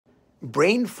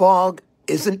Brain fog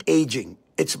isn't aging,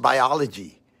 it's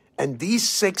biology. And these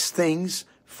 6 things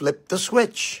flip the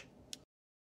switch.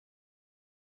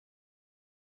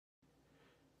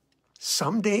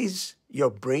 Some days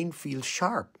your brain feels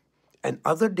sharp, and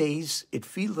other days it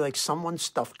feels like someone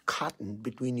stuffed cotton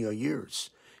between your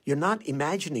ears. You're not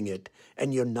imagining it,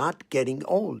 and you're not getting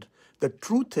old. The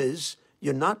truth is,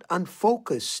 you're not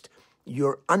unfocused,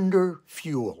 you're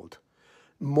under-fueled.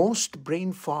 Most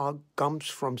brain fog comes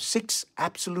from 6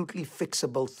 absolutely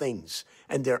fixable things,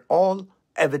 and they're all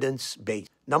evidence-based.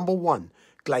 Number 1,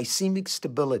 glycemic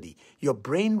stability. Your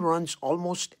brain runs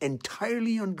almost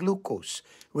entirely on glucose.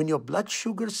 When your blood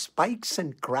sugar spikes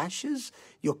and crashes,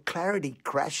 your clarity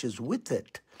crashes with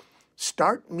it.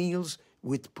 Start meals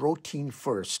with protein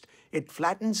first. It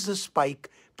flattens the spike,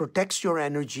 protects your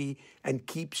energy, and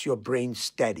keeps your brain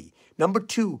steady. Number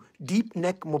 2, deep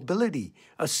neck mobility.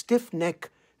 A stiff neck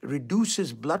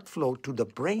reduces blood flow to the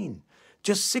brain.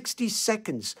 Just 60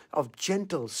 seconds of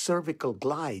gentle cervical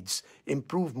glides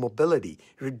improve mobility,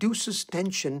 reduces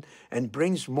tension, and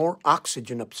brings more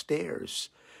oxygen upstairs.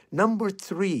 Number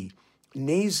 3,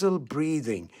 nasal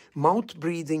breathing. Mouth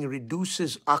breathing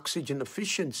reduces oxygen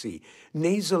efficiency.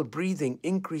 Nasal breathing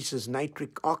increases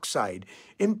nitric oxide,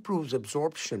 improves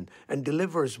absorption, and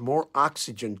delivers more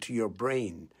oxygen to your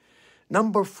brain.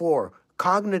 Number 4,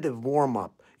 cognitive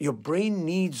warm-up. Your brain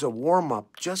needs a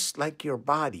warm-up just like your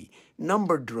body.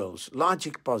 Number drills,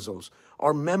 logic puzzles,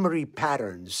 or memory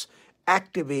patterns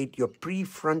activate your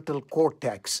prefrontal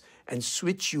cortex and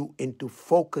switch you into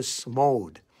focus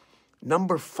mode.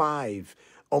 Number 5,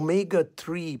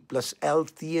 omega-3 plus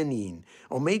L-Theanine.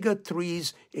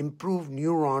 Omega-3s improve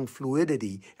neuron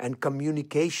fluidity and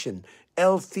communication.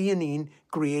 L-Theanine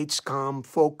creates calm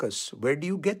focus. Where do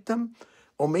you get them?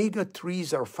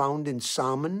 Omega-3s are found in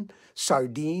salmon,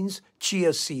 sardines,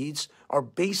 chia seeds, or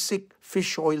basic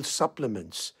fish oil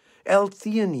supplements.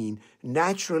 L-Theanine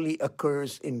naturally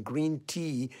occurs in green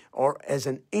tea or as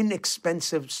an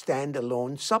inexpensive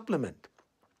standalone supplement.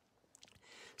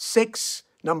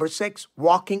 Number 6,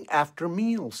 walking after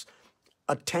meals.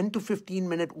 A 10 to 15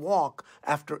 minute walk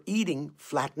after eating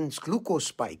flattens glucose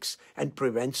spikes and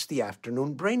prevents the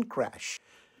afternoon brain crash.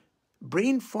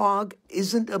 Brain fog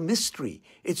isn't a mystery.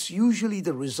 It's usually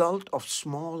the result of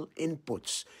small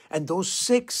inputs. And those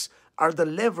 6 are the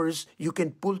levers you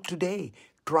can pull today.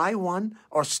 Try one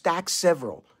or stack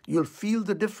several. You'll feel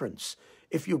the difference.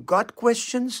 If you've got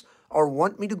questions or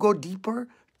want me to go deeper,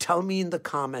 tell me in the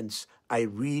comments. I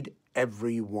read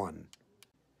every one.